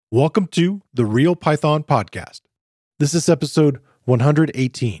Welcome to the Real Python Podcast. This is episode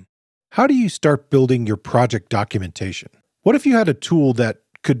 118. How do you start building your project documentation? What if you had a tool that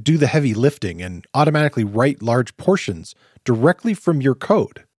could do the heavy lifting and automatically write large portions directly from your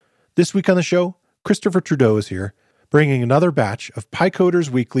code? This week on the show, Christopher Trudeau is here, bringing another batch of PyCoders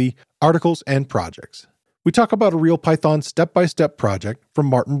Weekly articles and projects. We talk about a Real Python step-by-step project from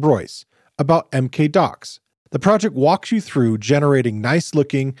Martin Broyce about MkDocs. The project walks you through generating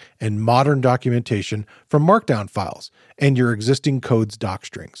nice-looking and modern documentation from Markdown files and your existing code's doc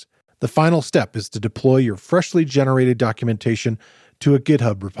strings. The final step is to deploy your freshly generated documentation to a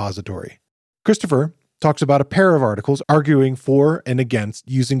GitHub repository. Christopher talks about a pair of articles arguing for and against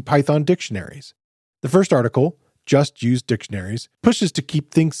using Python dictionaries. The first article, Just Use Dictionaries, pushes to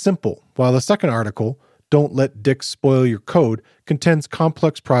keep things simple, while the second article, Don't Let Dicts Spoil Your Code, contends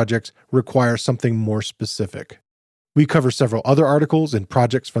complex projects require something more specific. We cover several other articles and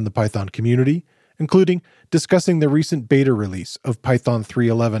projects from the Python community, including discussing the recent beta release of Python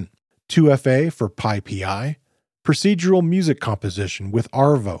 3.11, 2FA for PyPI, procedural music composition with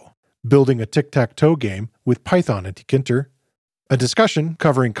Arvo, building a tic-tac-toe game with Python and Tkinter, a discussion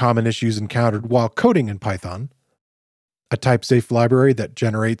covering common issues encountered while coding in Python, a type-safe library that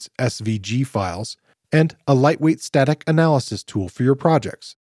generates SVG files, and a lightweight static analysis tool for your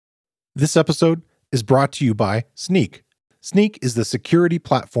projects. This episode is brought to you by Snyk. Snyk is the security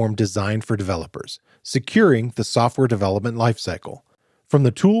platform designed for developers, securing the software development lifecycle, from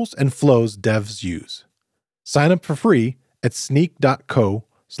the tools and flows devs use. Sign up for free at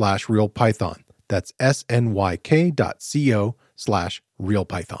snyk.co/realpython. That's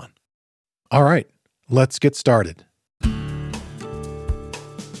snyk.co/realpython. All right, let's get started.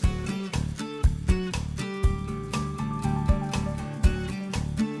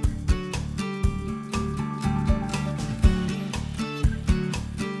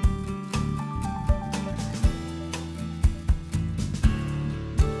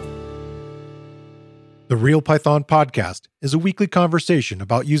 The Real Python Podcast is a weekly conversation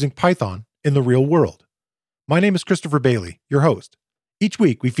about using Python in the real world. My name is Christopher Bailey, your host. Each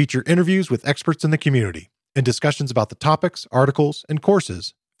week, we feature interviews with experts in the community and discussions about the topics, articles, and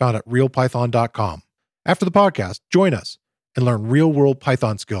courses found at realpython.com. After the podcast, join us and learn real-world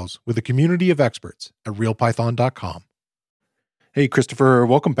Python skills with a community of experts at realpython.com. Hey, Christopher,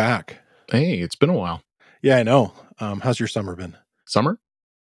 welcome back. Hey, it's been a while. Yeah, I know. How's your summer been? Summer?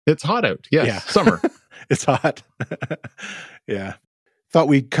 It's hot out. Yes, yeah. Summer. It's hot. Yeah. Thought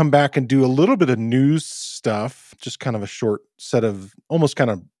we'd come back and do a little bit of news stuff, just kind of a short set of almost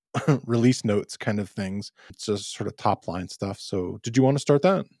kind of release notes kind of things. It's just sort of top line stuff. So did you want to start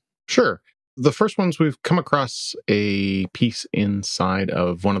that? Sure. The first ones, we've come across a piece inside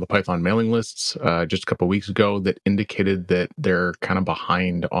of one of the Python mailing lists just a couple of weeks ago that indicated that they're kind of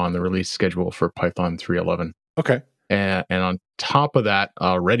behind on the release schedule for Python 3.11. Okay. And on top of that,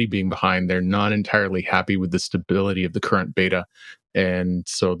 already being behind, they're not entirely happy with the stability of the current beta. And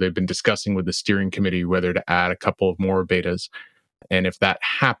so they've been discussing with the steering committee whether to add a couple of more betas. And if that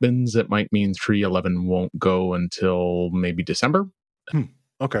happens, it might mean 3.11 won't go until maybe December.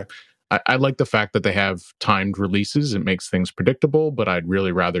 Okay. I like the fact that they have timed releases. It makes things predictable, but I'd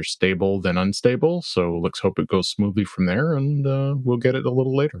really rather stable than unstable. So let's hope it goes smoothly from there, and we'll get it a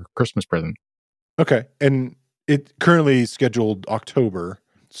little later. Christmas present. Okay. And it currently scheduled October,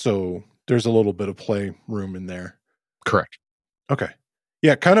 so there's a little bit of play room in there. Correct. Okay.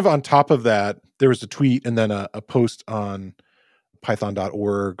 Yeah, kind of on top of that, there was a tweet and then a post on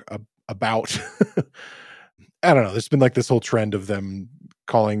python.org about, I don't know, there's been like this whole trend of them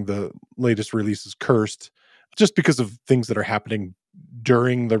calling the latest releases cursed just because of things that are happening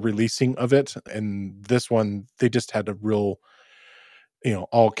during the releasing of it. And this one, they just had a real,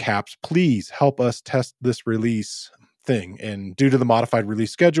 all caps, please help us test this release thing. And due to the modified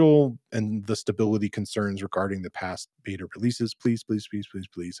release schedule and the stability concerns regarding the past beta releases, please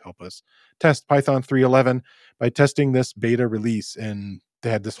help us test Python 3.11 by testing this beta release. And they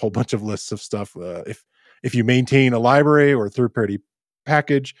had this whole bunch of lists of stuff. If you maintain a library or a third-party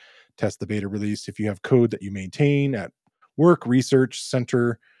package, test the beta release. If you have code that you maintain at work, research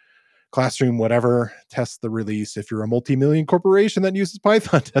center, classroom, whatever, test the release. If you're a multi-million corporation that uses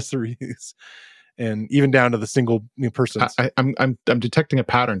Python, test the release. And even down to the single person. I'm detecting a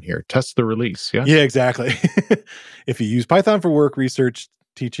pattern here. Test the release. Yeah. Yeah, exactly. If you use Python for work, research,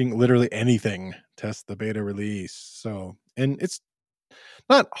 teaching, literally anything, test the beta release. So, and it's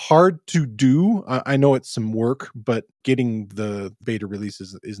not hard to do. I know it's some work, but getting the beta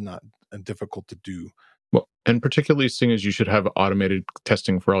releases is not difficult to do. Well, And particularly seeing as you should have automated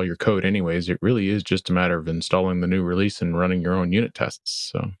testing for all your code anyways, it really is just a matter of installing the new release and running your own unit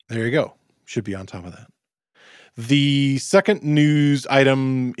tests. So There you go. Should be on top of that. The second news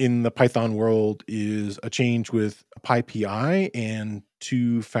item in the Python world is a change with PyPI and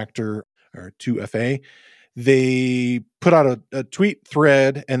two-factor or 2FA. They put out a tweet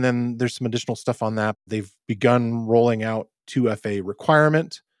thread, and then there's some additional stuff on that. They've begun rolling out 2FA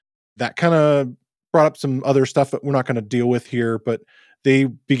requirement. That kind of brought up some other stuff that we're not going to deal with here, but they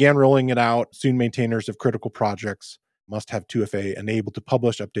began rolling it out. Soon maintainers of critical projects must have 2FA enabled to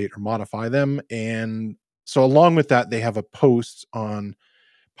publish, update, or modify them. And so along with that, they have a post on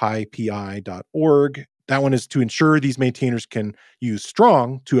pypi.org. That one is to ensure these maintainers can use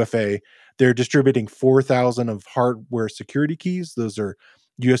strong 2FA. They're distributing 4,000 of hardware security keys. Those are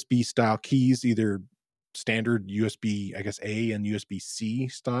USB style keys, either standard USB, I guess, A and USB C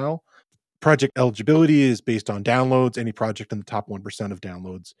style. Project eligibility is based on downloads. Any project in the top 1% of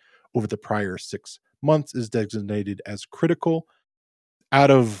downloads over the prior 6 months is designated as critical. Out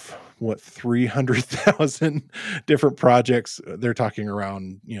of 300,000 different projects, they're talking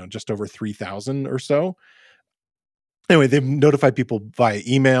around, just over 3,000 or so. Anyway, they've notified people via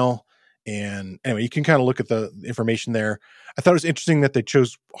email. And anyway, you can kind of look at the information there. I thought it was interesting that they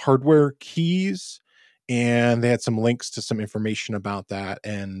chose hardware keys, and they had some links to some information about that.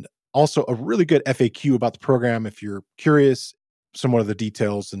 And also a really good FAQ about the program if you're curious, some of the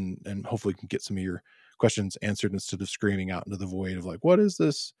details, and hopefully you can get some of your questions answered instead of screaming out into the void of like, what is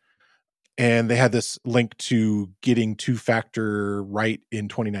this? And they had this link to getting two-factor right in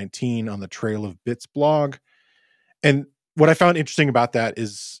 2019 on the Trail of Bits blog. And what I found interesting about that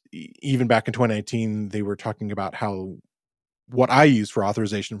is even back in 2019, they were talking about how what I use for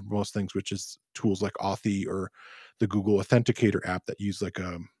authorization for most things, which is tools like Authy or the Google Authenticator app that use like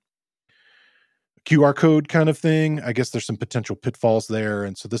a QR code kind of thing. I guess there's some potential pitfalls there.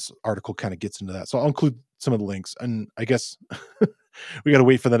 And so this article kind of gets into that. So I'll include some of the links. And I guess we got to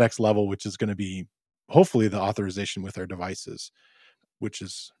wait for the next level, which is going to be hopefully the authorization with our devices, which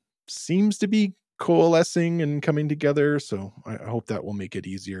seems to be coalescing and coming together. So I hope that will make it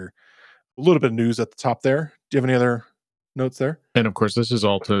easier. A little bit of news at the top there. Do you have any other notes there? And of course, this is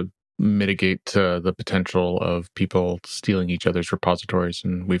all to mitigate the potential of people stealing each other's repositories.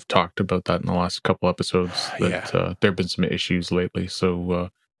 And we've talked about that in the last couple episodes, that there have been some issues lately. So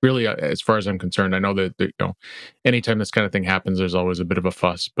really, as far as I'm concerned, I know that anytime this kind of thing happens, there's always a bit of a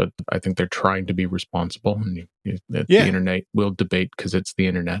fuss, but I think they're trying to be responsible. And the internet will debate because it's the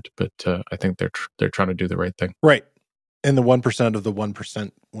internet, but I think they're trying to do the right thing. Right. And the 1% of the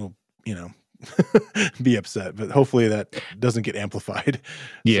 1% will, be upset, but hopefully that doesn't get amplified.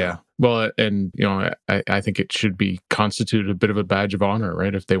 Yeah. So. Well, and I think it should be constituted a bit of a badge of honor,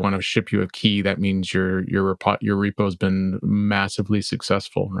 right? If they want to ship you a key, that means your repo's been massively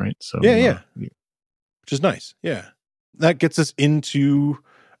successful, right? So which is nice. Yeah. That gets us into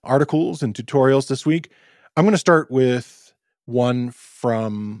articles and tutorials this week. I'm going to start with one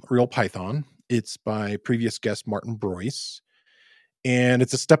from Real Python. It's by previous guest Martin Broyce. And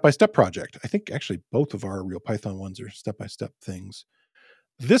it's a step-by-step project. I think actually both of our Real Python ones are step-by-step things.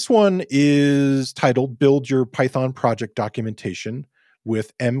 This one is titled Build Your Python Project Documentation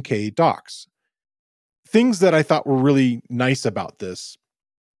with MkDocs. Things that I thought were really nice about this,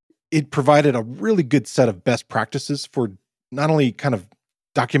 it provided a really good set of best practices for not only kind of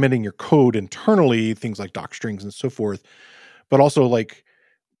documenting your code internally, things like doc strings and so forth, but also like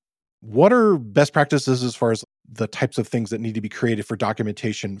what are best practices as far as the types of things that need to be created for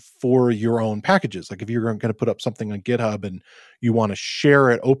documentation for your own packages. Like if you're going to put up something on GitHub and you want to share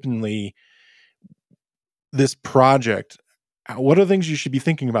it openly, this project, what are the things you should be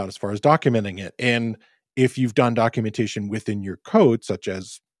thinking about as far as documenting it? And if you've done documentation within your code, such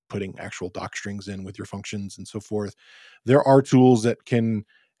as putting actual doc strings in with your functions and so forth, there are tools that can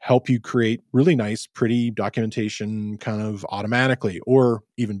help you create really nice, pretty documentation kind of automatically, or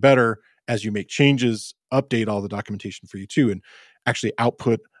even better, as you make changes, update all the documentation for you too, and actually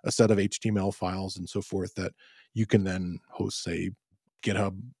output a set of HTML files and so forth that you can then host, say,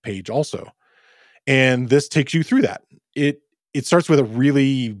 GitHub page also. And this takes you through that. It starts with a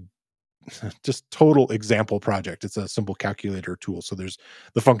really just total example project. It's a simple calculator tool. So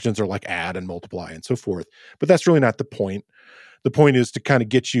the functions are like add and multiply and so forth. But that's really not the point. The point is to kind of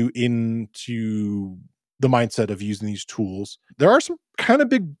get you into the mindset of using these tools. There are some kind of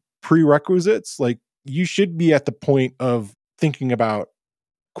big prerequisites. Like you should be at the point of thinking about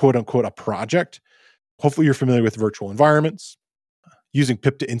quote unquote a project. Hopefully you're familiar with virtual environments, using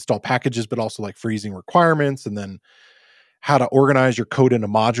pip to install packages, but also like freezing requirements, and then how to organize your code into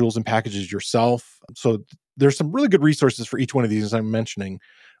modules and packages yourself. So there's some really good resources for each one of these, as I'm mentioning,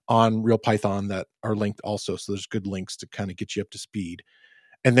 on Real Python that are linked also. So there's good links to kind of get you up to speed.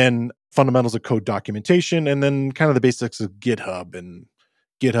 And then fundamentals of code documentation, and then kind of the basics of GitHub and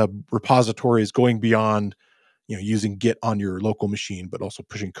GitHub repositories, going beyond, using Git on your local machine, but also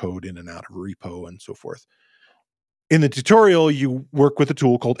pushing code in and out of a repo and so forth. In the tutorial, you work with a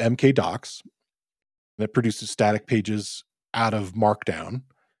tool called MkDocs that produces static pages out of Markdown.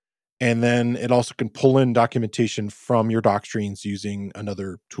 And then it also can pull in documentation from your doc strings using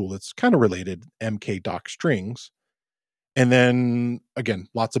another tool that's kind of related, MkDoc strings. And then again,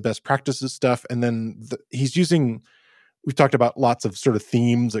 lots of best practices stuff. And then we've talked about lots of sort of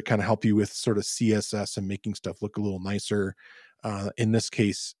themes that kind of help you with sort of CSS and making stuff look a little nicer. In this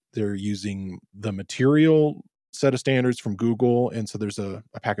case, they're using the Material set of standards from Google. And so there's a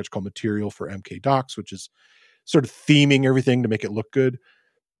package called Material for MkDocs, which is sort of theming everything to make it look good.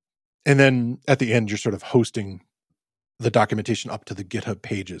 And then at the end, you're sort of hosting the documentation up to the GitHub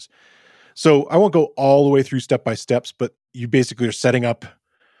pages. So I won't go all the way through step by steps, but you basically are setting up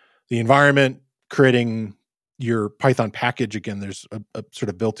the environment, creating your Python package. Again, there's a sort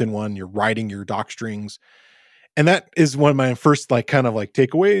of built-in one. You're writing your doc strings. And that is one of my first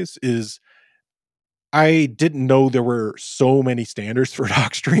takeaways is I didn't know there were so many standards for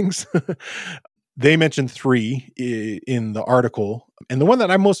doc strings. They mentioned 3 in the article. And the one that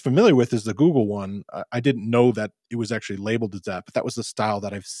I'm most familiar with is the Google one. I didn't know that it was actually labeled as that, but that was the style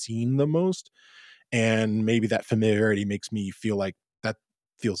that I've seen the most. And maybe that familiarity makes me feel like that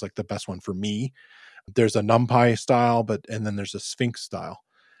feels like the best one for me. There's a NumPy style, and then there's a Sphinx style.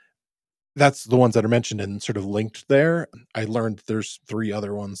 That's the ones that are mentioned and sort of linked there. I learned there's 3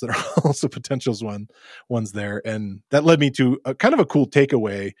 other ones that are also potentials ones there. And that led me to a kind of a cool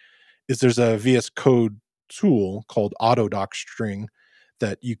takeaway is there's a VS Code tool called AutoDocString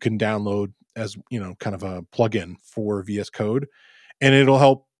that you can download as, kind of a plugin for VS Code. And it'll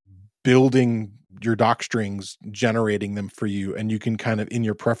help building your doc strings, generating them for you. And you can kind of, in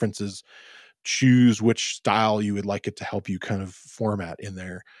your preferences, choose which style you would like it to help you kind of format in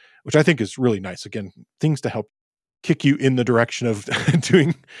there, which I think is really nice. Again, things to help kick you in the direction of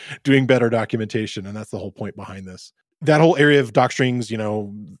doing better documentation. And that's the whole point behind this. That whole area of doc strings,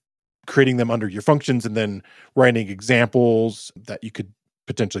 creating them under your functions and then writing examples that you could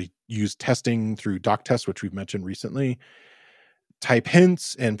potentially use testing through doc tests, which we've mentioned recently, type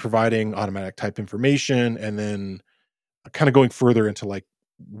hints and providing automatic type information, and then kind of going further into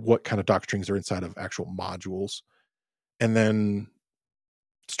what kind of doc strings are inside of actual modules, and then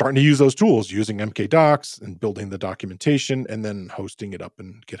starting to use those tools using MkDocs and building the documentation and then hosting it up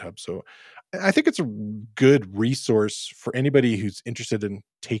in GitHub. So I think it's a good resource for anybody who's interested in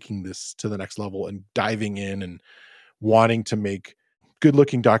taking this to the next level and diving in and wanting to make good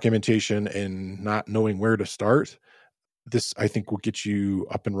looking documentation and not knowing where to start. This, I think, will get you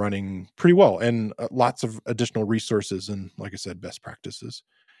up and running pretty well, and lots of additional resources and, like I said, best practices.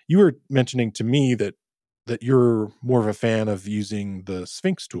 You were mentioning to me that you're more of a fan of using the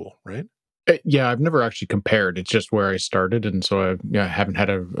Sphinx tool, right? Yeah, I've never actually compared. It's just where I started, and so I haven't had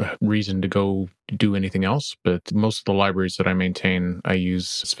a reason to go do anything else. But most of the libraries that I maintain, I use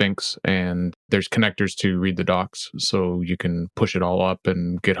Sphinx, and there's connectors to read the docs, so you can push it all up,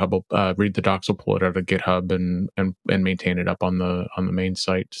 and GitHub will read the docs, will pull it out of GitHub and maintain it up on the main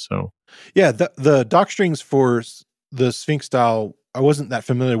site. So yeah, the doc strings for the Sphinx style, I wasn't that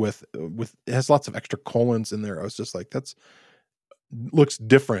familiar with. It has lots of extra colons in there. I was just like, that's looks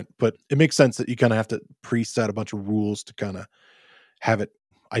different, but it makes sense that you kind of have to preset a bunch of rules to kind of have it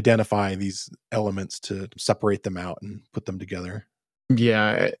identify these elements to separate them out and put them together.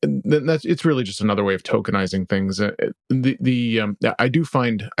 Yeah, it's really just another way of tokenizing things. I do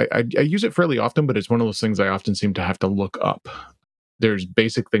find I use it fairly often, but it's one of those things I often seem to have to look up. There's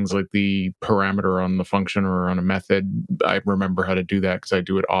basic things like the parameter on the function or on a method. I remember how to do that because I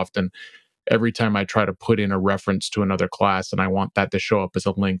do it often. Every time I try to put in a reference to another class and I want that to show up as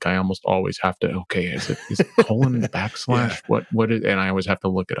a link, I almost always have to, is it colon backslash? Yeah. What is, and I always have to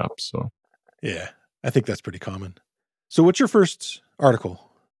look it up. So yeah, I think that's pretty common. So what's your first article?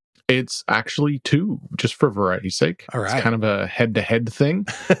 It's actually 2, just for variety's sake. All right. It's kind of a head-to-head thing.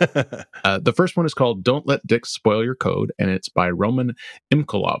 The first one is called Don't Let Dicts Spoil Your Code, and it's by Roman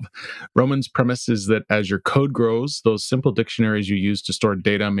Imkolov. Roman's premise is that as your code grows, those simple dictionaries you use to store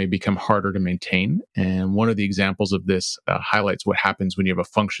data may become harder to maintain. And one of the examples of this highlights what happens when you have a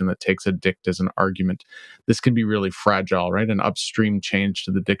function that takes a dict as an argument. This can be really fragile, right? An upstream change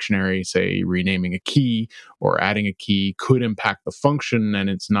to the dictionary, say renaming a key or adding a key, could impact the function, and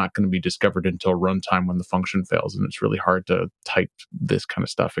it's not going going to be discovered until runtime when the function fails. And it's really hard to type this kind of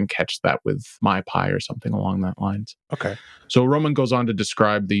stuff and catch that with MyPy or something along that lines. Okay. So Roman goes on to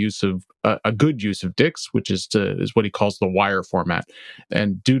describe the use of a good use of dicts, which is what he calls the wire format.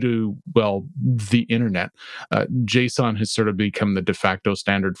 And due to, well, the internet, JSON has sort of become the de facto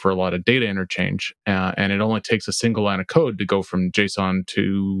standard for a lot of data interchange. And it only takes a single line of code to go from JSON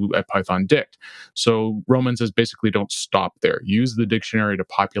to a Python dict. So Roman says basically don't stop there. Use the dictionary to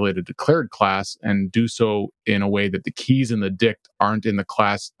populate a declared class and do so in a way that the keys in the dict aren't in the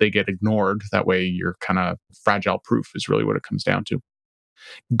class, they get ignored. That way you're kind of fragile proof is really what it comes down to.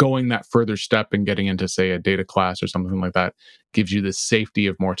 Going that further step and getting into, say, a data class or something like that gives you the safety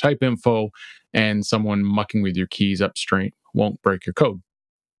of more type info, and someone mucking with your keys upstream won't break your code.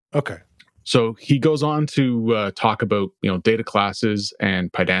 Okay. So he goes on to talk about, data classes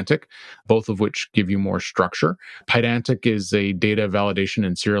and Pydantic, both of which give you more structure. Pydantic is a data validation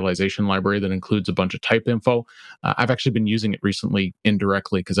and serialization library that includes a bunch of type info. I've actually been using it recently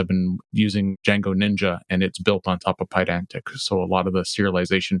indirectly because I've been using Django Ninja, and it's built on top of Pydantic. So a lot of the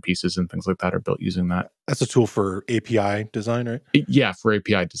serialization pieces and things like that are built using that. That's a tool for API design, right? Yeah, for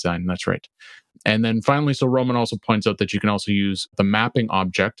API design. That's right. And then finally, so Roman also points out that you can also use the mapping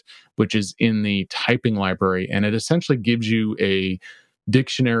object, which is in the typing library. And it essentially gives you a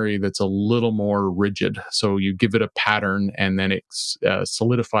dictionary that's a little more rigid. So you give it a pattern and then it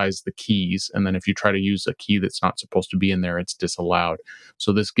solidifies the keys. And then if you try to use a key that's not supposed to be in there, it's disallowed.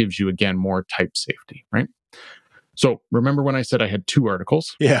 So this gives you, again, more type safety, right? So remember when I said I had 2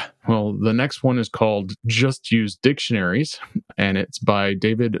 articles? Yeah. Well, the next one is called Just Use Dictionaries, and it's by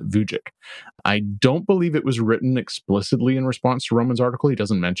David Vujic. I don't believe it was written explicitly in response to Roman's article. He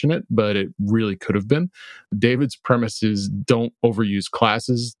doesn't mention it, but it really could have been. David's premise is don't overuse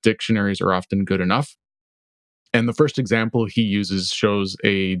classes. Dictionaries are often good enough. And the first example he uses shows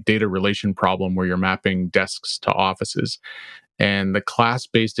a data relation problem where you're mapping desks to offices. And the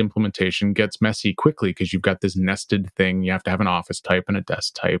class-based implementation gets messy quickly because you've got this nested thing. You have to have an office type and a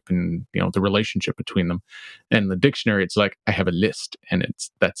desk type and, the relationship between them. And the dictionary, it's like, I have a list and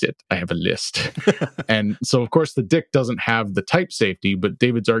that's it. I have a list. And so, of course, the dict doesn't have the type safety, but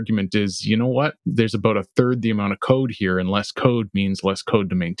David's argument is, you know what? There's about a third the amount of code here, and less code means less code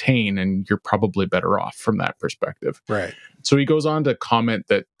to maintain, and you're probably better off from that perspective. Right. So he goes on to comment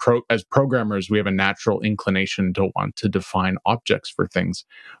that as programmers, we have a natural inclination to want to define objects for things.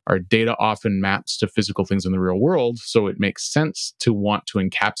 Our data often maps to physical things in the real world, so it makes sense to want to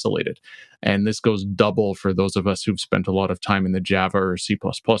encapsulate it. And this goes double for those of us who've spent a lot of time in the Java or C++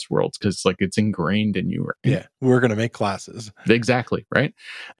 worlds, because it's ingrained in you. Right? Yeah, we're going to make classes. Exactly, right?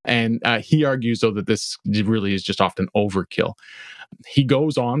 And he argues, though, that this really is just often overkill. He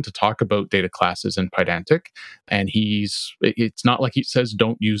goes on to talk about data classes in Pydantic, and it's not like he says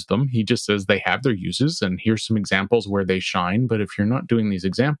don't use them. He just says they have their uses, and here's some examples where they shine. But if you're not doing these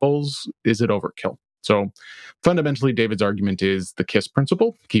examples, is it overkill? So fundamentally, David's argument is the KISS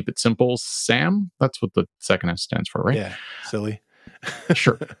principle. Keep it simple, Sam. That's what the second S stands for, right? Yeah, silly.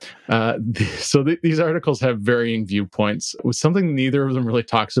 Sure. So these articles have varying viewpoints. Something neither of them really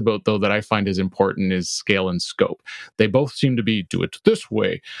talks about, though, that I find is important is scale and scope. They both seem to be do it this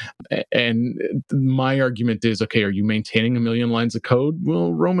way. And my argument is, okay, are you maintaining 1 million lines of code?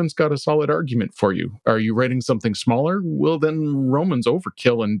 Well, Roman's got a solid argument for you. Are you writing something smaller? Well, then Roman's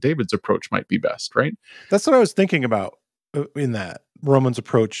overkill and David's approach might be best, right? That's what I was thinking about in that. Roman's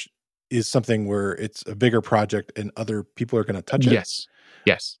approach is something where it's a bigger project and other people are going to touch it?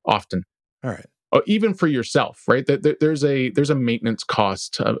 Yes, often. All right. Even for yourself, right? There's a maintenance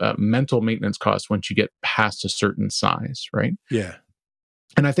cost, a mental maintenance cost once you get past a certain size, right? Yeah.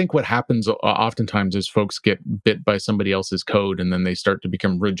 And I think what happens oftentimes is folks get bit by somebody else's code, and then they start to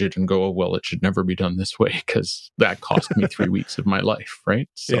become rigid and go, oh, well, it should never be done this way because that cost me 3 weeks of my life, right?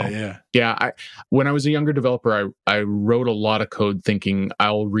 So, yeah. When I was a younger developer, I wrote a lot of code thinking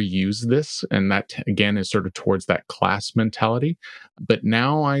I'll reuse this. And that, again, is sort of towards that class mentality. But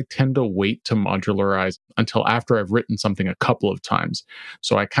now I tend to wait to modularize until after I've written something a couple of times.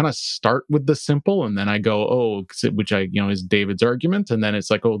 So I kind of start with the simple, and then I go, which is David's argument. And then it's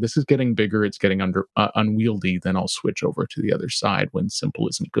like, oh, this is getting bigger. It's getting unwieldy. Then I'll switch over to the other side when simple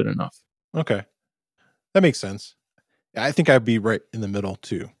isn't good enough. Okay. That makes sense. I think I'd be right in the middle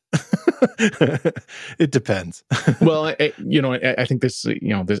too. It depends. Well, I think this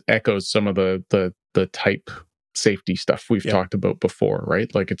echoes some of the type safety stuff we've talked about before,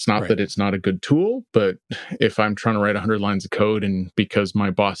 right? Like, it's not that it's not a good tool, but if I'm trying to write 100 lines of code and because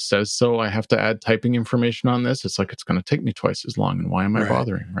my boss says so, I have to add typing information on this, it's like, it's going to take me twice as long. And why am I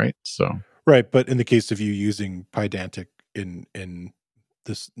bothering, right? So, right. But in the case of you using Pydantic in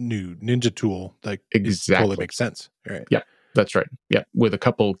this new Ninja tool, like it totally Exactly. makes sense. Right. Yeah, that's right. Yeah, with a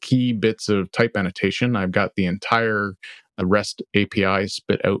couple key bits of type annotation, I've got the entire REST API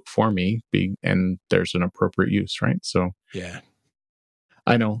spit out for me, and there's an appropriate use, right? So Yeah.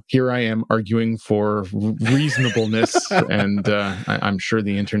 I know here I am arguing for reasonableness, and I'm sure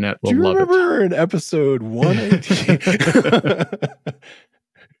the internet Do will you love it. remember in episode 118?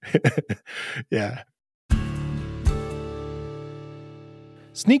 Yeah.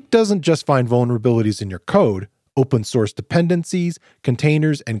 Sneak doesn't just find vulnerabilities in your code, open source dependencies,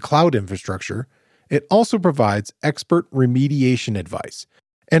 containers, and cloud infrastructure. It also provides expert remediation advice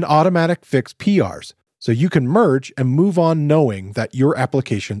and automatic fix PRs, so you can merge and move on knowing that your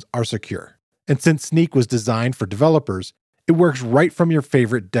applications are secure. And since Sneak was designed for developers, it works right from your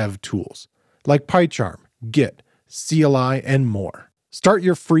favorite dev tools, like PyCharm, Git, CLI, and more. Start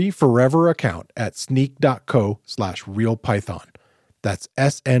your free forever account at sneak.co/realpython. That's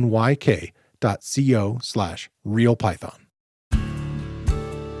snyk.co/realpython.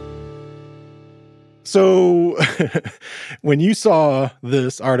 So when you saw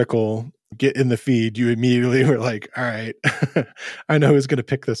this article get in the feed, you immediately were like, all right, I know who's going to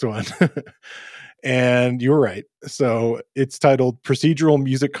pick this one. And you're right. So it's titled Procedural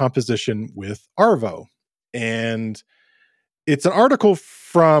Music Composition with Arvo. And it's an article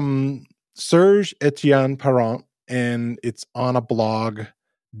from Serge Etienne Parent, and it's on a blog,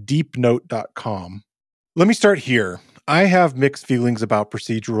 deepnote.com. Let me start here. I have mixed feelings about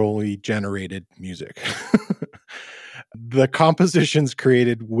procedurally generated music. The compositions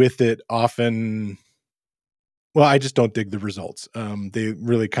created with it often, well, I just don't dig the results. They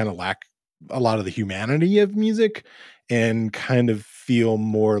really kind of lack a lot of the humanity of music and kind of feel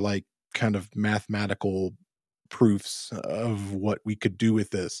more like kind of mathematical proofs of what we could do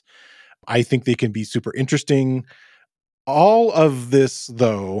with this. I think they can be super interesting. All of this,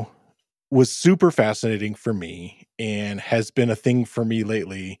 though, was super fascinating for me and has been a thing for me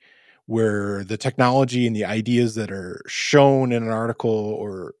lately, where the technology and the ideas that are shown in an article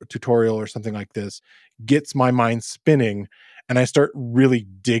or a tutorial or something like this gets my mind spinning, and I start really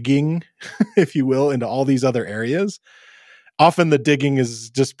digging, if you will, into all these other areas. Often the digging is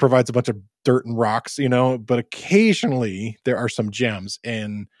just provides a bunch of dirt and rocks, but occasionally there are some gems,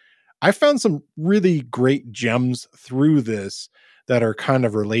 and I found some really great gems through this that are kind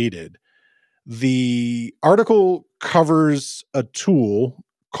of related. The article covers a tool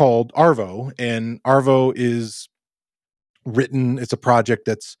called Arvo, and Arvo is it's a project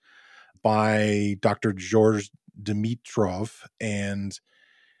that's by Dr. George Dimitrov, and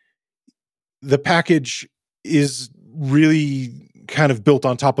the package is really kind of built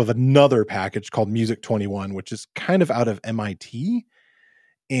on top of another package called Music 21, which is kind of out of MIT.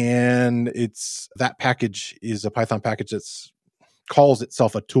 And that package is a Python package that's calls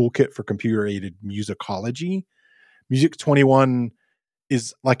itself a toolkit for computer-aided musicology. Music 21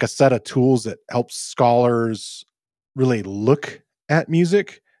 is like a set of tools that helps scholars really look at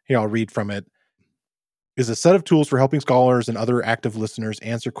music. Here, I'll read from it. Is a set of tools for helping scholars and other active listeners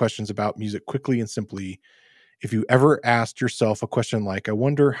answer questions about music quickly and simply. If you ever asked yourself a question like, I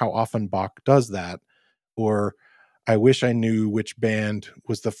wonder how often Bach does that, or I wish I knew which band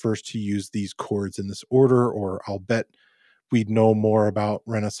was the first to use these chords in this order, or I'll bet we'd know more about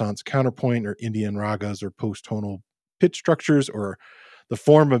Renaissance counterpoint or Indian ragas or post-tonal pitch structures or the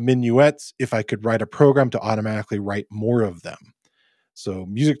form of minuets if I could write a program to automatically write more of them. So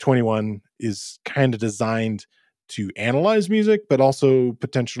Music 21 is kind of designed to analyze music, but also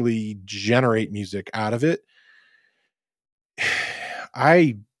potentially generate music out of it.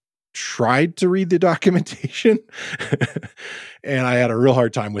 I tried to read the documentation and I had a real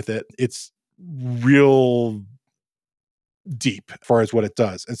hard time with it. It's real deep as far as what it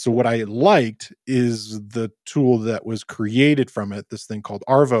does. And so what I liked is the tool that was created from it, this thing called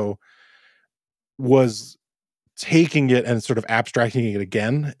Arvo, was taking it and sort of abstracting it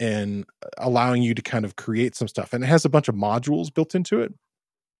again and allowing you to kind of create some stuff. And it has a bunch of modules built into it.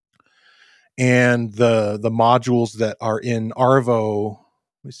 And the modules that are in Arvo,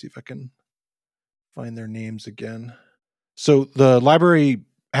 let me see if I can find their names again. So the library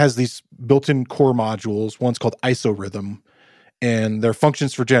has these built-in core modules. One's called isorhythm, and they're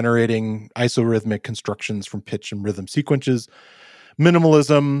functions for generating isorhythmic constructions from pitch and rhythm sequences.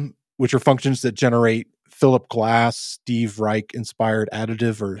 Minimalism, which are functions that generate Philip Glass, Steve Reich inspired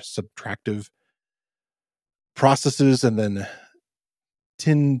additive or subtractive processes, and then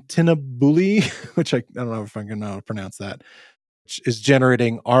Tinabuli, which I don't know if I'm going to pronounce that, which is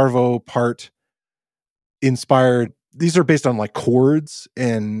generating Arvo part inspired. These are based on like chords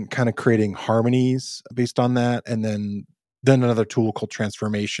and kind of creating harmonies based on that. And then Then another tool called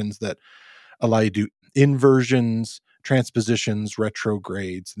transformations that allow you to do inversions, transpositions,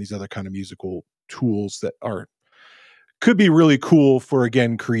 retrogrades, and these other kind of musical tools that could be really cool for,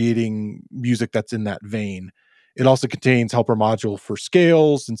 again, creating music that's in that vein. It also contains helper module for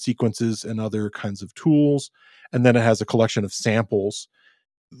scales and sequences and other kinds of tools. And then it has a collection of samples.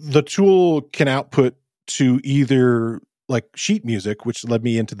 The tool can output to either like sheet music, which led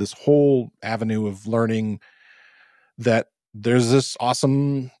me into this whole avenue of learning that there's this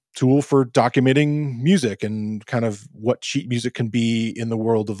awesome tool for documenting music and kind of what sheet music can be in the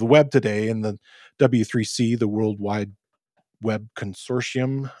world of the web today. And the W3C, the World Wide Web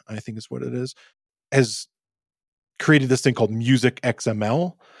Consortium, I think is what it is, has created this thing called Music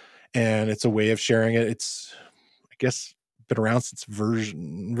XML, and it's a way of sharing it. It's, I guess, been around since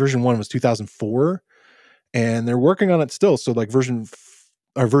version 1 was 2004, and they're working on it still. So like version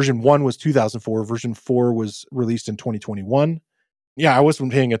 1 was 2004, version 4 was released in 2021. Yeah, I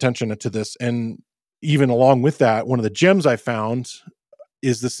wasn't paying attention to this, and even along with that, one of the gems I found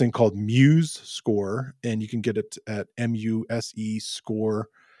is this thing called Muse Score, and you can get it at MUSE Score,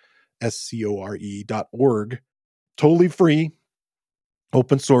 SCORE.org. Totally free,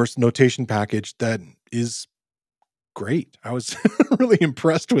 open source notation package that is great. I was really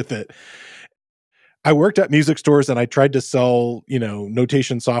impressed with it. I worked at music stores and I tried to sell,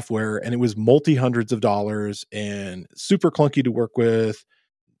 notation software, and it was multi-hundreds of dollars and super clunky to work with,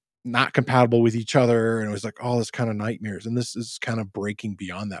 not compatible with each other. And it was like all this kind of nightmares. And this is kind of breaking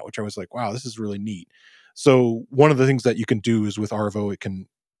beyond that, which I was like, wow, this is really neat. So one of the things that you can do is with Arvo, it can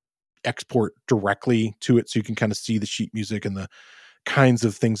export directly to it. So you can kind of see the sheet music and the kinds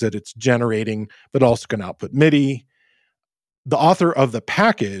of things that it's generating, but also can output MIDI. The author of the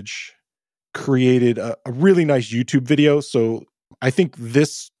package created a really nice YouTube video. So I think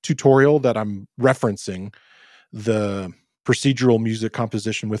this tutorial that I'm referencing, the procedural music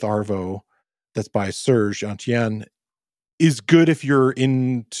composition with Arvo, that's by Serge Etienne, is good if you're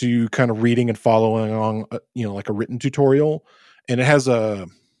into kind of reading and following along, like a written tutorial. And it has a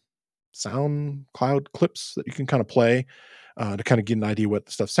SoundCloud clips that you can kind of play to kind of get an idea what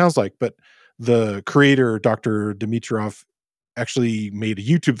the stuff sounds like. But the creator, Dr. Dimitrov, actually made a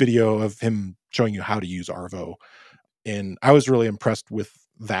YouTube video of him showing you how to use Arvo. And I was really impressed with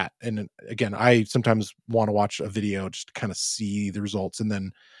that. And again, I sometimes want to watch a video just to kind of see the results. And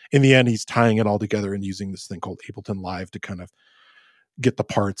then in the end, he's tying it all together and using this thing called Ableton Live to kind of get the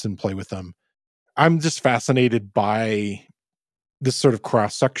parts and play with them. I'm just fascinated by this sort of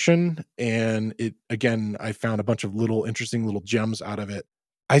cross section. And I found a bunch of interesting little gems out of it.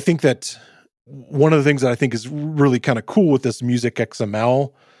 I think that one of the things that I think is really kind of cool with this Music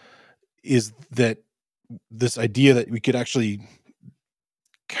XML is that this idea that we could actually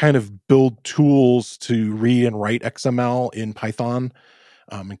kind of build tools to read and write XML in Python,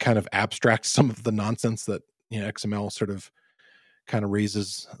 and kind of abstract some of the nonsense that XML sort of kind of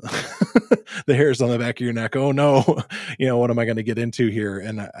raises the hairs on the back of your neck. Oh no, what am I going to get into here?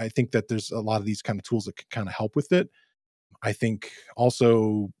 And I think that there's a lot of these kind of tools that can kind of help with it. I think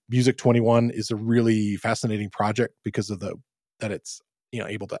also Music 21 is a really fascinating project because of that it's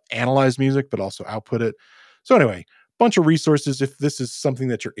able to analyze music but also output it. So anyway, bunch of resources if this is something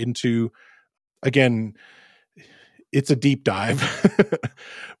that you're into. Again, it's a deep dive,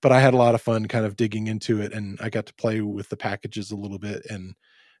 but I had a lot of fun kind of digging into it, and I got to play with the packages a little bit, and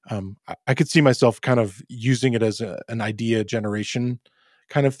I could see myself kind of using it as an idea generation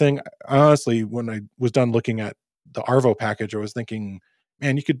kind of thing. Honestly, when I was done looking at the Arvo package, I was thinking,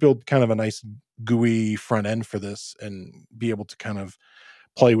 man, you could build kind of a nice GUI front end for this and be able to kind of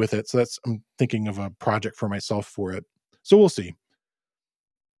play with it. So I'm thinking of a project for myself for it. So we'll see.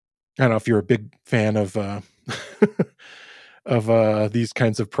 I don't know if you're a big fan of of these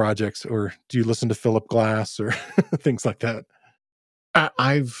kinds of projects, or do you listen to Philip Glass or things like that?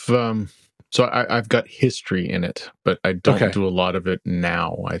 I've got history in it, but I don't do a lot of it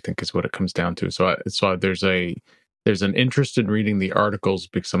now, I think is what it comes down to. So there's an interest in reading the articles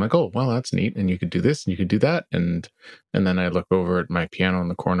because I'm like, oh, well, that's neat. And you could do this and you could do that. And then I look over at my piano in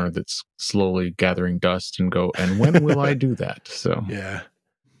the corner that's slowly gathering dust and go, and when will I do that? So yeah.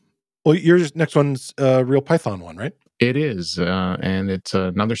 Well, your next one's a real Python one, right? It is, and it's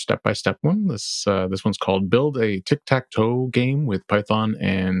another step-by-step one. This one's called Build a Tic-Tac-Toe Game with Python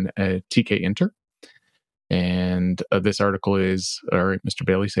and tkinter. And this article is, all right, Mr.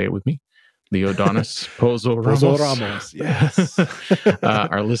 Bailey, say it with me. Leodonis Pozo Pozo Ramos. Ramos, yes.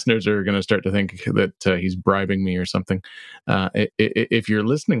 Our listeners are going to start to think that he's bribing me or something. If you're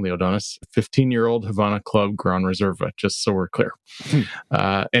listening, Leodonis, 15-year-old Havana Club Gran Reserva, just so we're clear.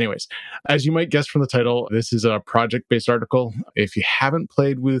 Anyways, as you might guess from the title, this is a project-based article. If you haven't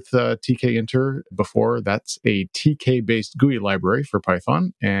played with tkinter before, that's a TK-based GUI library for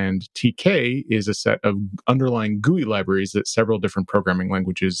Python, and TK is a set of underlying GUI libraries that several different programming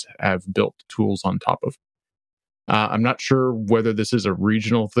languages have built tools on top of. I'm not sure whether this is a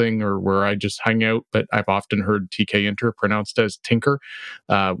regional thing or where I just hang out, but I've often heard tkinter pronounced as tinker,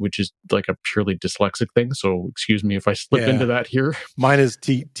 which is like a purely dyslexic thing. So excuse me if I slip into that here. Mine is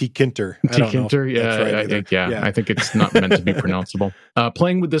tkinter. Tkinter, yeah. I think it's not meant to be pronounceable.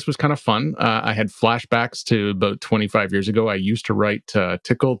 Playing with this was kind of fun. I had flashbacks to about 25 years ago. I used to write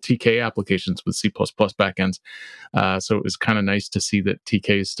Tickle TK applications with C++ backends. So it was kind of nice to see that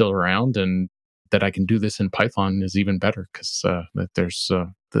TK is still around, and that I can do this in Python is even better because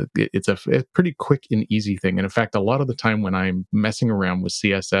it's a pretty quick and easy thing. And in fact, a lot of the time when I'm messing around with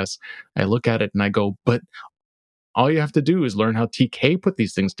CSS, I look at it and I go, but all you have to do is learn how TK put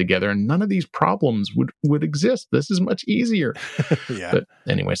these things together, and none of these problems would exist. This is much easier. Yeah. But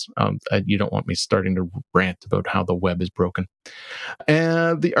anyways, you don't want me starting to rant about how the web is broken.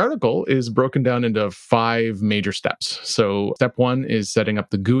 And the article is broken down into 5 major steps. So step 1 is setting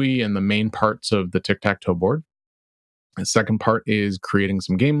up the GUI and the main parts of the tic-tac-toe board. The second part is creating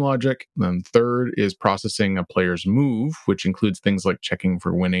some game logic. Then third is processing a player's move, which includes things like checking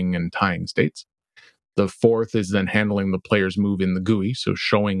for winning and tying states. The fourth is then handling the player's move in the GUI, so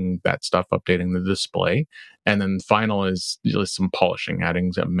showing that stuff, updating the display. And then final is just some polishing,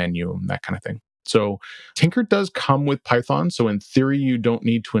 adding a menu and that kind of thing. So Tinker does come with Python, so in theory, you don't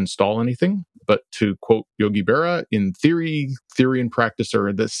need to install anything. But to quote Yogi Berra, in theory and practice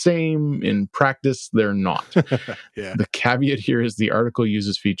are the same. In practice, they're not. Yeah. The caveat here is the article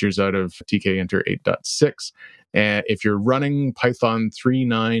uses features out of tkinter 8.6. And if you're running Python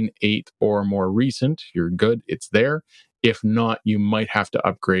 3.9, 8, or more recent, you're good. It's there. If not, you might have to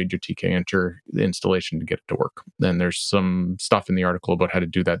upgrade your tkinter installation to get it to work. Then there's some stuff in the article about how to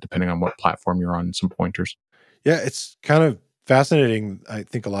do that depending on what platform you're on, some pointers. Yeah, it's kind of fascinating. I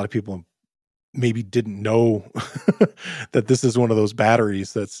think a lot of people maybe didn't know that this is one of those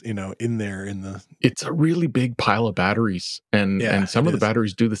batteries that's, in there in the... It's a really big pile of batteries. And some of the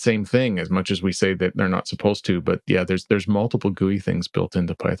batteries do the same thing, as much as we say that they're not supposed to. But yeah, there's multiple GUI things built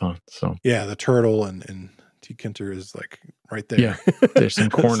into Python. So yeah, the turtle and tkinter is like right there. Yeah, there's some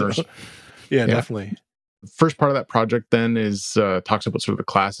corners. So, yeah, definitely. First part of that project then is talks about sort of the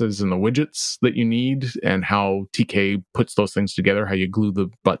classes and the widgets that you need and how TK puts those things together, how you glue the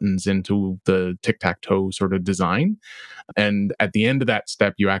buttons into the tic-tac-toe sort of design. And at the end of that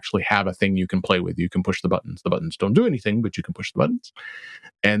step, you actually have a thing you can play with. You can push the buttons. The buttons don't do anything, but you can push the buttons.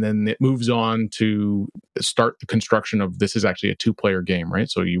 And then it moves on to start the construction of, this is actually a 2-player game, right?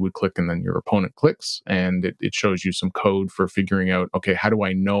 So you would click and then your opponent clicks, and it shows you some code for figuring out, okay, how do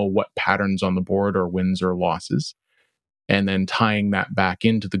I know what patterns on the board are wins or losses? And then tying that back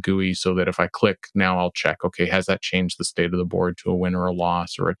into the GUI so that if I click, now I'll check, okay, has that changed the state of the board to a win or a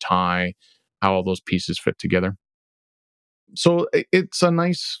loss or a tie? How all those pieces fit together. So it's a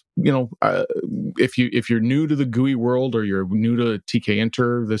nice, if you're new to the GUI world or you're new to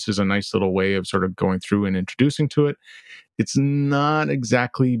tkinter, this is a nice little way of sort of going through and introducing to it. It's not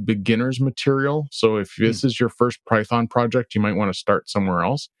exactly beginner's material. So if this is your first Python project, you might want to start somewhere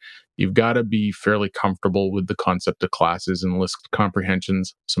else. You've got to be fairly comfortable with the concept of classes and list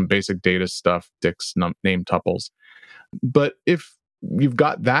comprehensions, some basic data stuff, dicts, name tuples. But if you've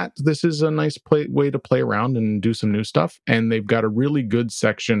got that, this is a nice way to play around and do some new stuff. And they've got a really good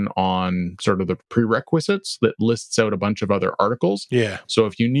section on sort of the prerequisites that lists out a bunch of other articles. Yeah. So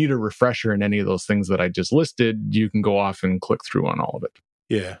if you need a refresher in any of those things that I just listed, you can go off and click through on all of it.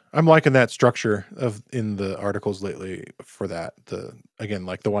 Yeah. I'm liking that structure in the articles lately for that. Again,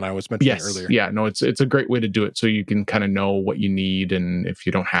 like the one I was mentioning earlier. Yeah, no, it's a great way to do it. So you can kind of know what you need. And if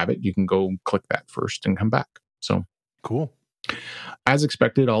you don't have it, you can go click that first and come back. So cool. As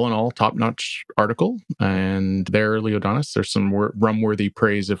expected, all in all, top-notch article. And there, Leodonis, there's some rum-worthy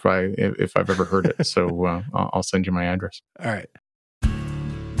praise if I've ever heard it. So I'll send you my address. All right.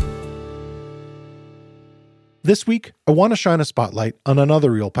 This week, I want to shine a spotlight on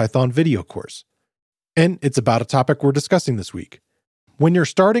another Real Python video course. And it's about a topic we're discussing this week. When you're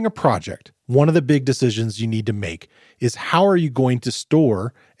starting a project, one of the big decisions you need to make is how are you going to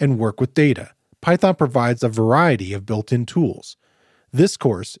store and work with data? Python provides a variety of built-in tools. This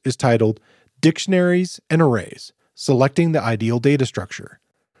course is titled Dictionaries and Arrays, Selecting the Ideal Data Structure.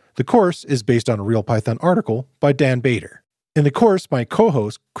 The The course is based on a real Python article by Dan Bader. In the course, my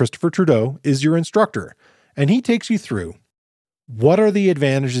co-host, Christopher Trudeau, is your instructor, and he takes you through what are the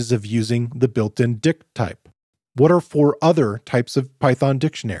advantages of using the built-in dict type? What are 4 other types of Python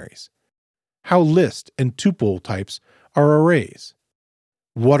dictionaries? How list and tuple types are arrays?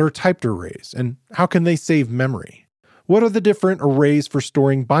 What are typed arrays, and how can they save memory? What are the different arrays for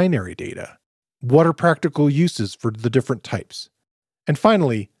storing binary data? What are practical uses for the different types? And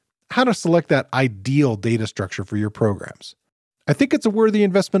finally, how to select that ideal data structure for your programs. I think it's a worthy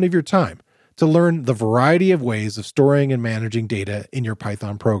investment of your time to learn the variety of ways of storing and managing data in your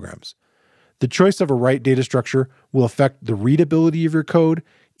Python programs. The choice of a right data structure will affect the readability of your code,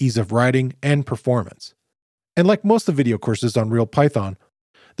 ease of writing, and performance. And like most of the video courses on Real Python,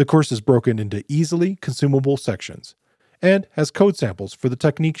 the course is broken into easily consumable sections and has code samples for the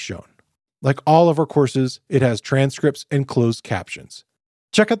techniques shown. Like all of our courses, it has transcripts and closed captions.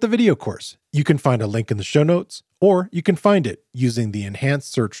 Check out the video course. You can find a link in the show notes, or you can find it using the enhanced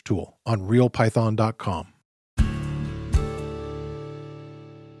search tool on realpython.com.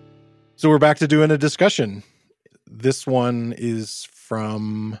 So we're back to doing a discussion. This one is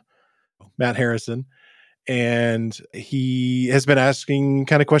from Matt Harrison, and he has been asking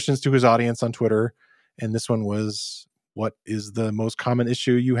kind of questions to his audience on Twitter. And this one was, what is the most common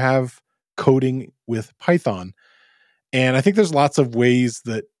issue you have coding with Python? And I think there's lots of ways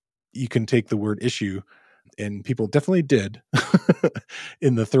that you can take the word issue, and people definitely did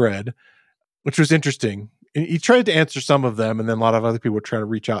in the thread, which was interesting. And he tried to answer some of them, and then a lot of other people would try to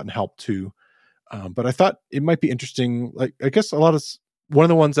reach out and help too. But I thought it might be interesting. Like, I guess one of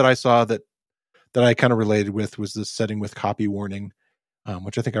the ones that I saw that I kind of related with was this setting with copy warning,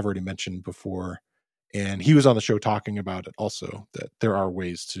 which I think I've already mentioned before. And he was on the show talking about it also, that there are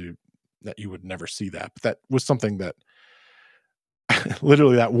ways that you would never see that. But that was something that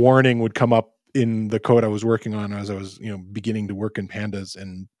literally that warning would come up in the code I was working on as I was, beginning to work in Pandas,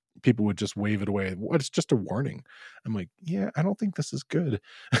 and people would just wave it away. What? It's just a warning. I'm like, yeah, I don't think this is good.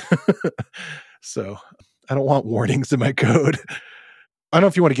 So I don't want warnings in my code. I don't know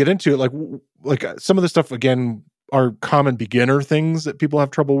if you want to get into it. Like some of the stuff, again, are common beginner things that people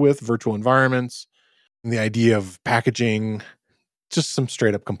have trouble with, virtual environments, and the idea of packaging, just some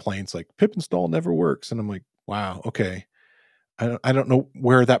straight up complaints like pip install never works. And I'm like, wow, okay. I don't know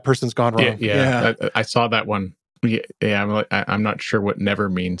where that person's gone wrong. Yeah. I saw that one. Yeah, I'm not sure what never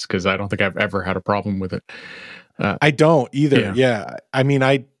means, because I don't think I've ever had a problem with it. I don't either. Yeah. I mean,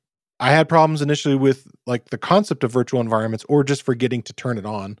 I had problems initially with like the concept of virtual environments, or just forgetting to turn it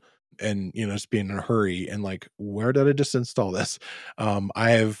on and, just being in a hurry and like, where did I just install this? I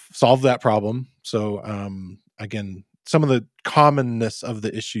have solved that problem. So again, some of the commonness of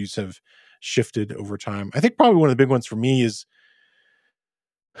the issues have shifted over time. I think probably one of the big ones for me is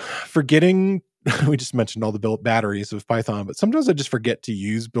forgetting. We just mentioned all the built batteries of Python, but sometimes I just forget to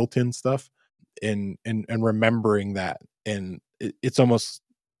use built-in stuff, and remembering that. And it's almost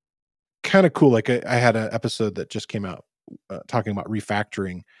kind of cool. Like I had an episode that just came out talking about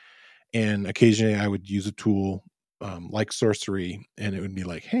refactoring, and occasionally I would use a tool like Sorcery, and it would be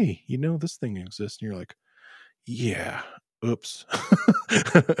like, hey, this thing exists. And you're like, yeah, oops.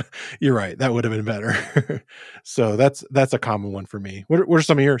 You're right. That would have been better. So that's a common one for me. What are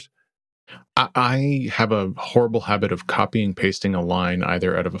some of yours? I have a horrible habit of copying, pasting a line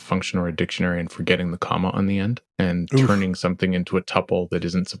either out of a function or a dictionary and forgetting the comma on the end, and turning something into a tuple that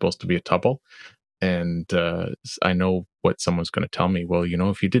isn't supposed to be a tuple. And I know what someone's going to tell me. Well,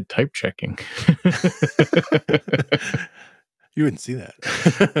 if you did type checking. You wouldn't see that.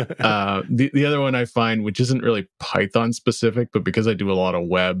 The other one I find, which isn't really Python specific, but because I do a lot of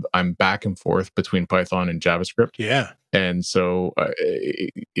web, I'm back and forth between Python and JavaScript. Yeah. And so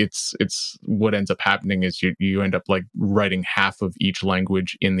it's what ends up happening is you end up like writing half of each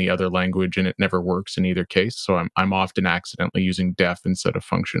language in the other language, and it never works in either case. So I'm often accidentally using def instead of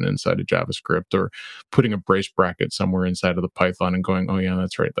function inside of JavaScript, or putting a brace bracket somewhere inside of the Python and going, oh yeah,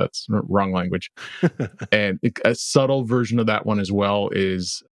 that's right, that's wrong language. And a subtle version of that one as well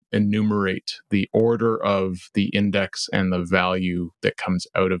is enumerate the order of the index and the value that comes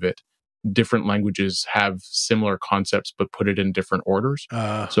out of it. Different languages have similar concepts, but put it in different orders.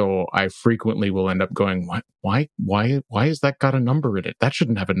 So I frequently will end up going, why has that got a number in it? That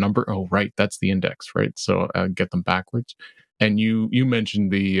shouldn't have a number. Oh, right, that's the index, right? So I get them backwards. And you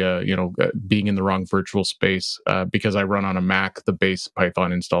mentioned the being in the wrong virtual space, because I run on a Mac. The base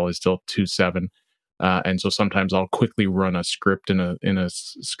Python install is still 2.7. And so sometimes I'll quickly run a script in a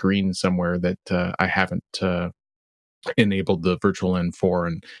screen somewhere that I haven't enabled the virtual env for,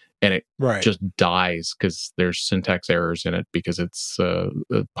 and and it Right. just dies because there's syntax errors in it because it's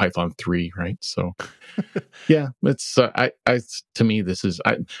Python 3, right? So yeah, it's to me this is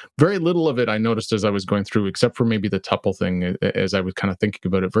very little of it I noticed as I was going through, except for maybe the tuple thing. As I was kind of thinking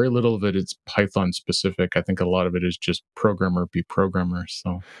about it, very little of it is Python specific. I think a lot of it is just programmer be programmer.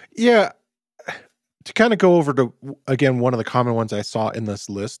 So Yeah. To kind of go over to, again, one of the common ones I saw in this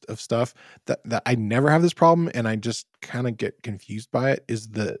list of stuff that I never have this problem, and I just kind of get confused by it, is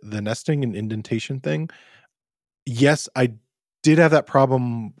the nesting and indentation thing. Yes, I did have that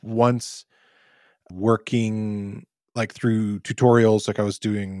problem once working like through tutorials. Like I was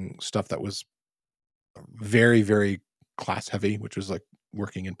doing stuff that was very, very class heavy, which was like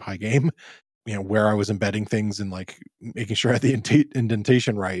working in Pygame, where I was embedding things and like making sure I had the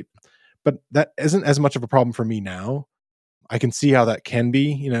indentation right. But that isn't as much of a problem for me now. I can see how that can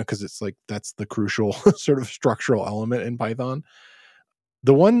be, because it's like that's the crucial sort of structural element in Python.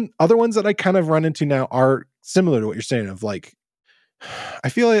 The other ones that I kind of run into now are similar to what you're saying of like, I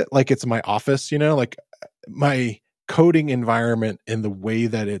feel like it's my office, like my coding environment and the way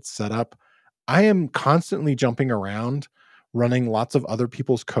that it's set up. I am constantly jumping around, running lots of other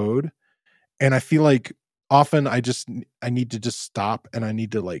people's code. And I feel like often I need to just stop and I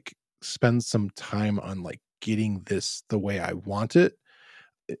need to like spend some time on like getting this the way I want it.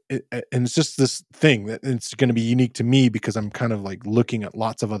 And it's just this thing that it's going to be unique to me because I'm kind of like looking at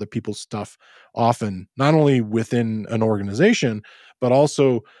lots of other people's stuff often, not only within an organization, but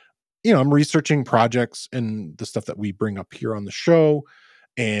also, I'm researching projects and the stuff that we bring up here on the show.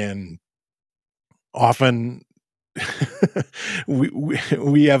 And often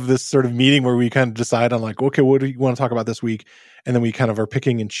we have this sort of meeting where we kind of decide on like, okay, what do you want to talk about this week? And then we kind of are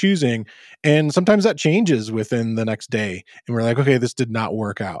picking and choosing. And sometimes that changes within the next day. And we're like, okay, this did not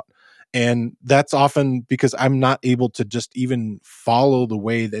work out. And that's often because I'm not able to just even follow the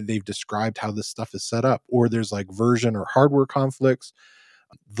way that they've described how this stuff is set up, or there's like version or hardware conflicts.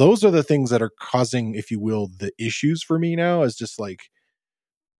 Those are the things that are causing, if you will, the issues for me now, is just like,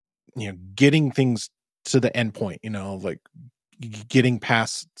 getting things to the end point, like getting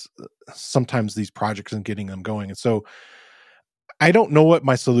past sometimes these projects and getting them going. And so I don't know what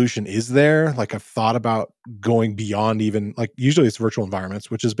my solution is there. Like I've thought about going beyond even like usually it's virtual environments,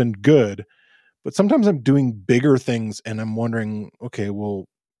 which has been good, but sometimes I'm doing bigger things and I'm wondering, okay, well,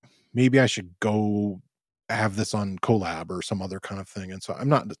 maybe I should go have this on Colab or some other kind of thing. And so I'm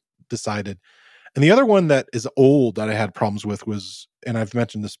not decided. And the other one that is old that I had problems with was, and I've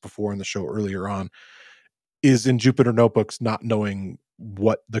mentioned this before in the show earlier on, is in Jupyter Notebooks, not knowing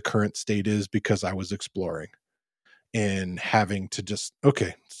what the current state is because I was exploring and having to just,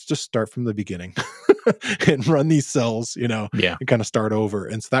 okay, let's just start from the beginning and run these cells, yeah. and kind of start over.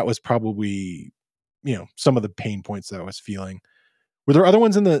 And so that was probably, some of the pain points that I was feeling. Were there other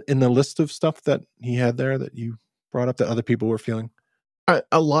ones in the list of stuff that he had there that you brought up that other people were feeling?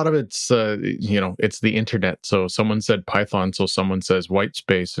 A lot of it's it's the internet. So someone said Python, so someone says white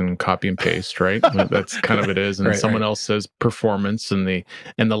space and copy and paste, right? That's kind of it is. And Right, someone right. else says performance, and the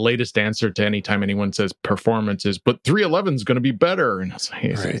latest answer to any time anyone says performance is, but 311 is going to be better. And it's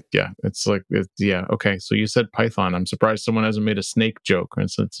like, Right. yeah, okay. So you said Python. I'm surprised someone hasn't made a snake joke. And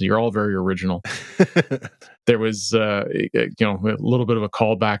so you're all very original. There was a little bit of a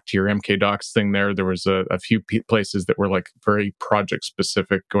callback to your MkDocs thing there. There was a few places that were like very project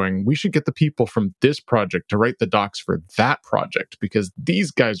specific, going, we should get the people from this project to write the docs for that project because these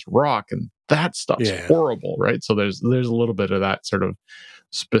guys rock and that stuff's horrible, right? So there's a little bit of that sort of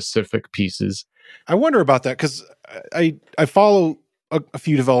specific pieces. I wonder about that because I follow a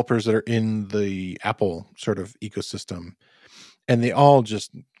few developers that are in the Apple sort of ecosystem, and they all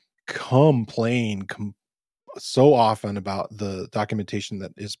just complain so often about the documentation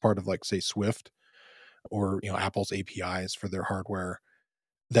that is part of like say Swift or Apple's APIs for their hardware,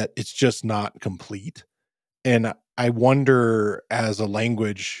 that it's just not complete. And I wonder, as a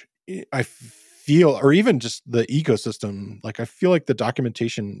language, I feel, or even just the ecosystem, like I feel like the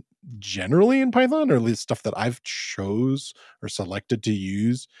documentation generally in Python, or at least stuff that I've chose or selected to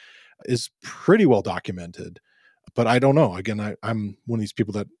use, is pretty well documented. But I don't know. Again, I'm one of these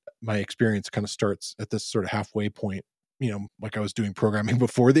people that my experience kind of starts at this sort of halfway point, like I was doing programming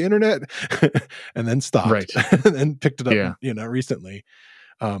before the internet and then stopped, Right. and then picked it up, recently.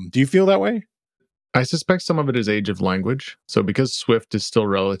 Do you feel that way? I suspect some of it is age of language. So because Swift is still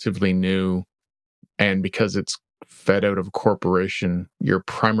relatively new, and because it's fed out of a corporation, your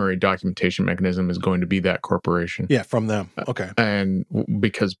primary documentation mechanism is going to be that corporation. Yeah, from them. Okay. And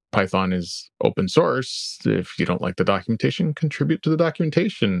because Python is open source, if you don't like the documentation, contribute to the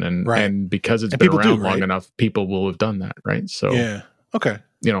documentation. And because it's been around long enough, people will have done that, right? So yeah. Okay.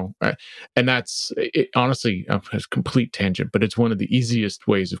 And that's it, honestly a complete tangent, but it's one of the easiest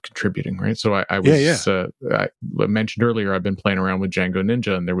ways of contributing, right? So I mentioned earlier, I've been playing around with Django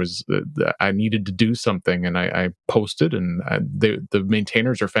Ninja, and there was I needed to do something, and I posted, and the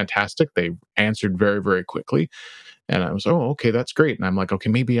maintainers are fantastic. They answered very, very quickly. And I was, oh, okay, that's great. And I'm like, okay,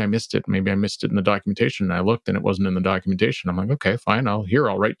 maybe I missed it. Maybe I missed it in the documentation. And I looked and it wasn't in the documentation. I'm like, okay, fine. I'll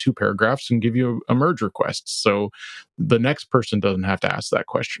write 2 paragraphs and give you a merge request. So the next person doesn't have to ask that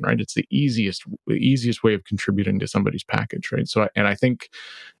question, right? It's the easiest way of contributing to somebody's package, right? So, I think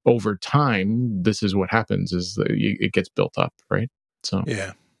over time, this is what happens: is that it gets built up, right? So,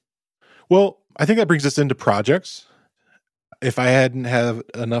 Yeah. Well, I think that brings us into projects. If I hadn't had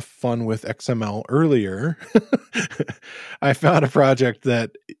enough fun with XML earlier, I found a project that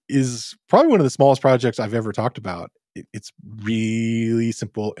is probably one of the smallest projects I've ever talked about. It's really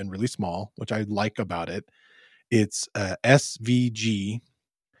simple and really small, which I like about it. It's svg.py,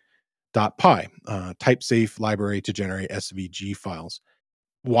 type safe library to generate SVG files.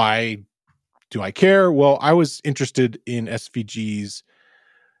 Why do I care? Well, I was interested in SVGs.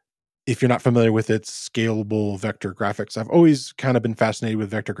 If you're not familiar with it, scalable vector graphics. I've always kind of been fascinated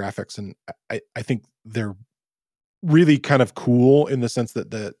with vector graphics, and I think they're really kind of cool in the sense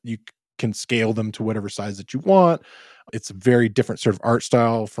that you can scale them to whatever size that you want. It's a very different sort of art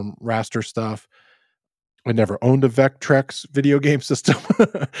style from raster stuff. I never owned a Vectrex video game system,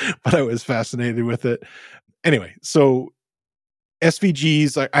 but I was fascinated with it. Anyway, so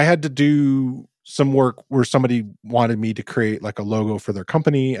SVGs, I had to do some work where somebody wanted me to create like a logo for their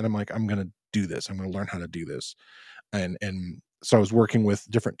company. And I'm like, I'm going to do this. I'm going to learn how to do this. And so I was working with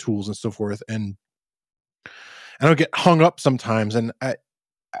different tools and so forth. And I don't get hung up sometimes. And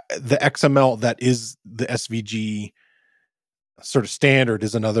the XML that is the SVG sort of standard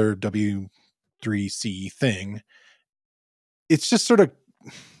is another W3C thing. It's just sort of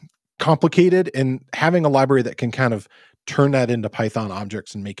complicated, and having a library that can kind of turn that into Python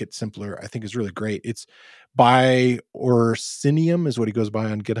objects and make it simpler, I think is really great. It's by Orsinium is what he goes by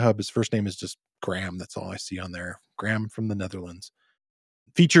on GitHub. His first name is just Graham. That's all I see on there. Graham from the Netherlands.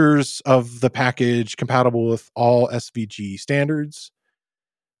 Features of the package compatible with all SVG standards.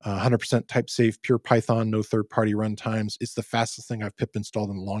 100% type safe, pure Python, no third-party runtimes. It's the fastest thing I've pip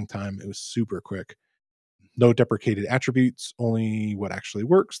installed in a long time. It was super quick. No deprecated attributes, only what actually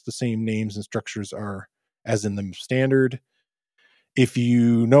works. The same names and structures are as in the standard. If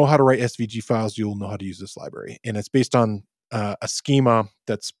you know how to write SVG files, you'll know how to use this library. And it's based on a schema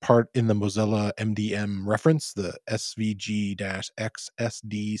that's part in the Mozilla MDM reference, the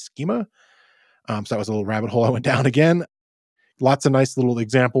SVG-XSD schema. So that was a little rabbit hole I went down again. Lots of nice little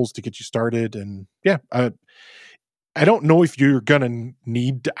examples to get you started. And yeah, I don't know if you're going to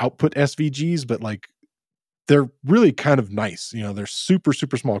need to output SVGs, but like, they're really kind of nice. They're super,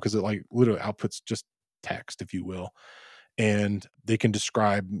 super small because it like literally outputs just text, if you will. And they can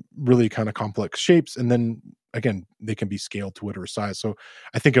describe really kind of complex shapes. And then again, they can be scaled to whatever size. So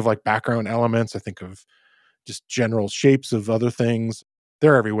I think of like background elements. I think of just general shapes of other things.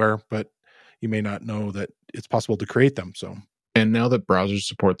 They're everywhere, but you may not know that it's possible to create them. So. And now that browsers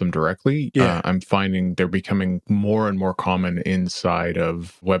support them directly, I'm finding they're becoming more and more common inside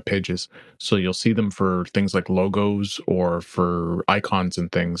of web pages. So you'll see them for things like logos or for icons and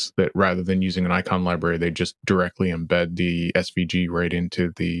things, that rather than using an icon library, they just directly embed the SVG right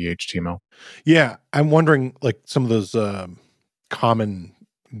into the HTML. Yeah, I'm wondering like some of those common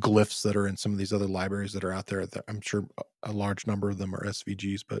glyphs that are in some of these other libraries that are out there. That I'm sure a large number of them are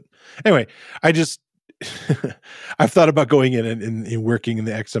SVGs. But anyway, I've thought about going in and working in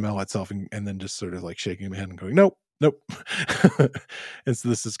the XML itself and then just sort of like shaking my head and going, nope. And so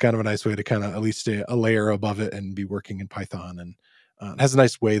this is kind of a nice way to kind of at least stay a layer above it and be working in Python. And it has a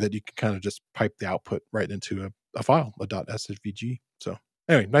nice way that you can kind of just pipe the output right into a file, a .svg. So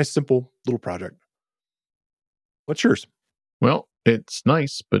anyway, nice, simple little project. What's yours? Well, it's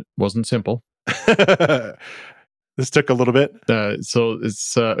nice, but wasn't simple. This took a little bit. So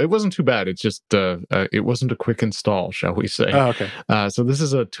it wasn't too bad. It's just it wasn't a quick install, shall we say. Oh, okay. So this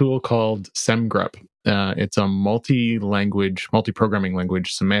is a tool called semgrep. It's a multi-programming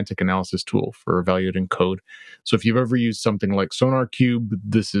language semantic analysis tool for evaluating code. So if you've ever used something like SonarQube,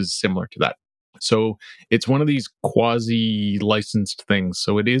 this is similar to that. So it's one of these quasi-licensed things.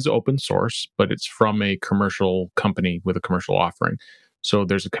 So it is open source, but it's from a commercial company with a commercial offering. So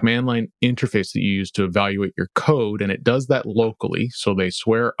there's a command line interface that you use to evaluate your code, and it does that locally. So they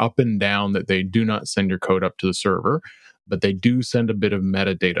swear up and down that they do not send your code up to the server, but they do send a bit of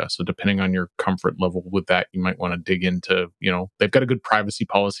metadata. So depending on your comfort level with that, you might want to dig into, they've got a good privacy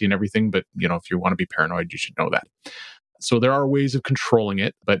policy and everything, but, if you want to be paranoid, you should know that. So there are ways of controlling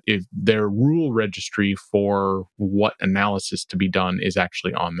it, but if their rule registry for what analysis to be done is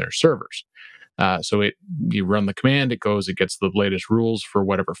actually on their servers. You run the command, it gets the latest rules for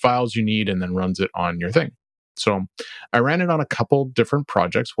whatever files you need, and then runs it on your thing. So I ran it on a couple different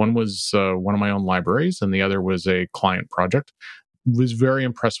projects. One was one of my own libraries, and the other was a client project. Was very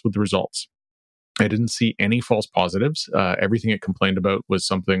impressed with the results. I didn't see any false positives. Everything it complained about was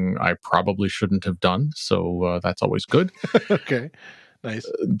something I probably shouldn't have done. So that's always good. Okay. Nice.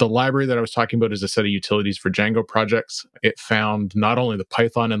 The library that I was talking about is a set of utilities for Django projects. It found not only the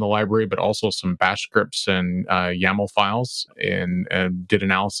Python in the library, but also some bash scripts and YAML files and did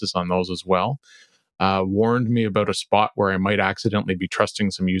analysis on those as well. Warned me about a spot where I might accidentally be trusting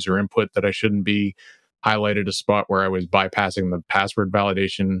some user input that I shouldn't be. Highlighted a spot where I was bypassing the password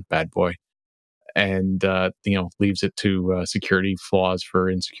validation. Bad boy. And, leaves it to security flaws for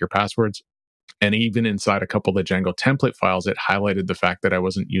insecure passwords. And even inside a couple of the Django template files, it highlighted the fact that I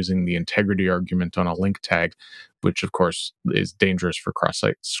wasn't using the integrity argument on a link tag, which of course is dangerous for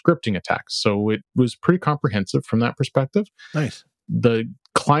cross-site scripting attacks. So it was pretty comprehensive from that perspective. Nice. The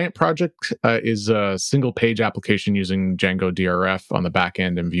client project is a single page application using Django DRF on the back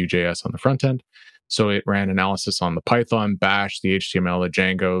end and Vue.js on the front end. So it ran analysis on the Python, Bash, the HTML, the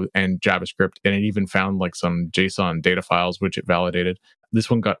Django, and JavaScript, and it even found like some JSON data files, which it validated. This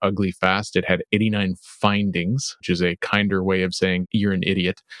one got ugly fast. It had 89 findings, which is a kinder way of saying you're an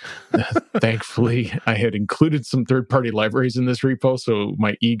idiot. Thankfully, I had included some third-party libraries in this repo, so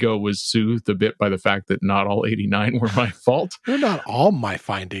my ego was soothed a bit by the fact that not all 89 were my fault. They're not all my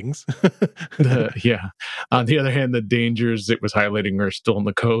findings. Yeah. On the other hand, the dangers it was highlighting are still in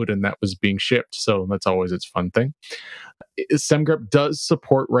the code, and that was being shipped, so that's always its fun thing. SemGrep does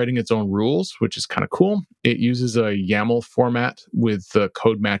support writing its own rules, which is kind of cool. It uses a YAML format with the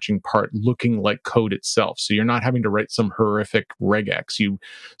code matching part looking like code itself. So you're not having to write some horrific regex.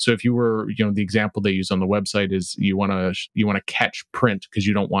 So if you were, the example they use on the website is you want to catch print because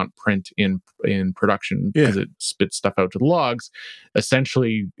you don't want print in production because it spits stuff out to the logs.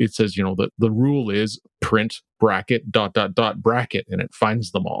 Essentially, it says, the rule is print bracket ... bracket, and it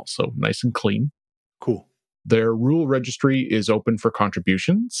finds them all. So nice and clean. Cool. Their rule registry is open for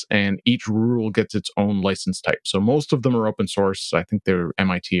contributions, and each rule gets its own license type. So most of them are open source. I think they're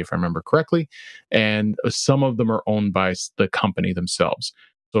MIT, if I remember correctly. And some of them are owned by the company themselves.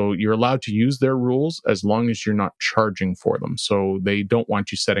 So you're allowed to use their rules as long as you're not charging for them. So they don't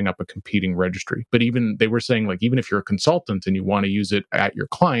want you setting up a competing registry. But they were saying, even if you're a consultant and you want to use it at your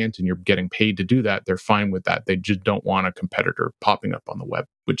client and you're getting paid to do that, they're fine with that. They just don't want a competitor popping up on the web,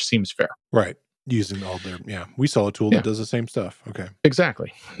 which seems fair. Right. Using all their, we saw a tool that does the same stuff. Okay.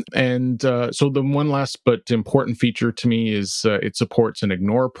 Exactly. And so the one last but important feature to me is it supports an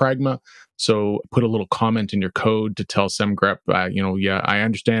ignore pragma. So put a little comment in your code to tell SemGrep, I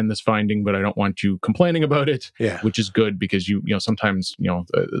understand this finding, but I don't want you complaining about it, which is good because sometimes,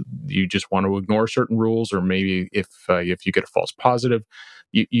 you just want to ignore certain rules, or maybe if you get a false positive,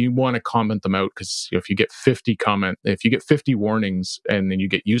 you want to comment them out, because if you get 50 warnings and then you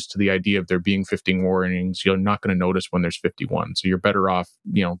get used to the idea of there being 50 warnings, you're not going to notice when there's 51. So you're better off,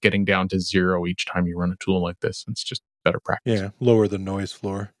 getting down to 0 each time you run a tool like this. It's just better practice. Yeah, lower the noise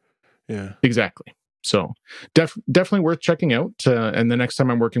floor. Yeah, exactly. So definitely worth checking out. And the next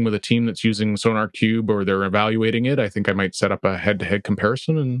time I'm working with a team that's using SonarQube or they're evaluating it, I think I might set up a head-to-head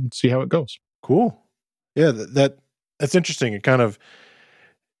comparison and see how it goes. Cool. Yeah, that's interesting. It kind of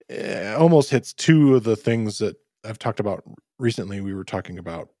almost hits two of the things that I've talked about recently. We were talking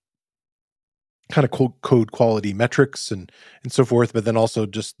about kind of code quality metrics and so forth, but then also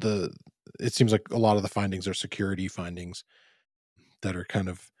just it seems like a lot of the findings are security findings that are kind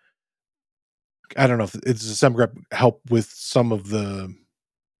of, I don't know if it's a SemGrep help with some of the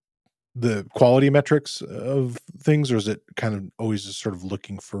quality metrics of things, or is it kind of always just sort of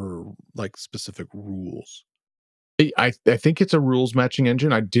looking for specific rules? I think it's a rules matching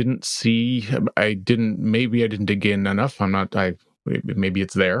engine. Maybe I didn't dig in enough. Maybe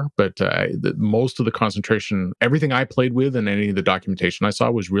it's there, but most of the concentration, everything I played with and any of the documentation I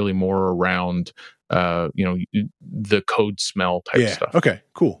saw was really more around, the code smell type stuff. Okay,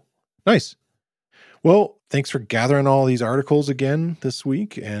 cool. Nice. Well, thanks for gathering all these articles again this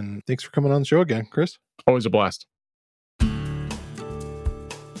week, and thanks for coming on the show again, Chris. Always a blast.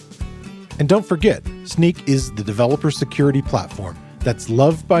 And don't forget, Snyk is the developer security platform that's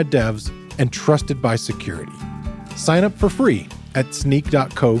loved by devs and trusted by security. Sign up for free at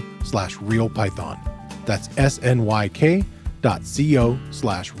snyk.co/realpython. That's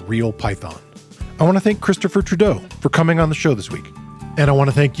snyk.co/realpython. I want to thank Christopher Trudeau for coming on the show this week. And I want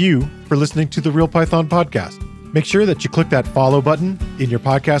to thank you for listening to the Real Python podcast. Make sure that you click that follow button in your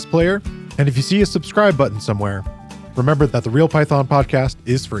podcast player. And if you see a subscribe button somewhere, remember that the Real Python podcast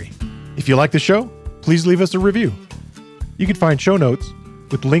is free. If you like the show, please leave us a review. You can find show notes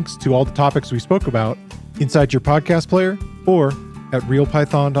with links to all the topics we spoke about inside your podcast player or at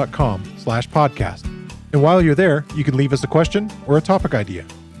realpython.com/podcast. And while you're there, you can leave us a question or a topic idea.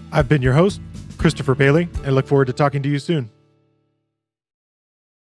 I've been your host, Christopher Bailey, and look forward to talking to you soon.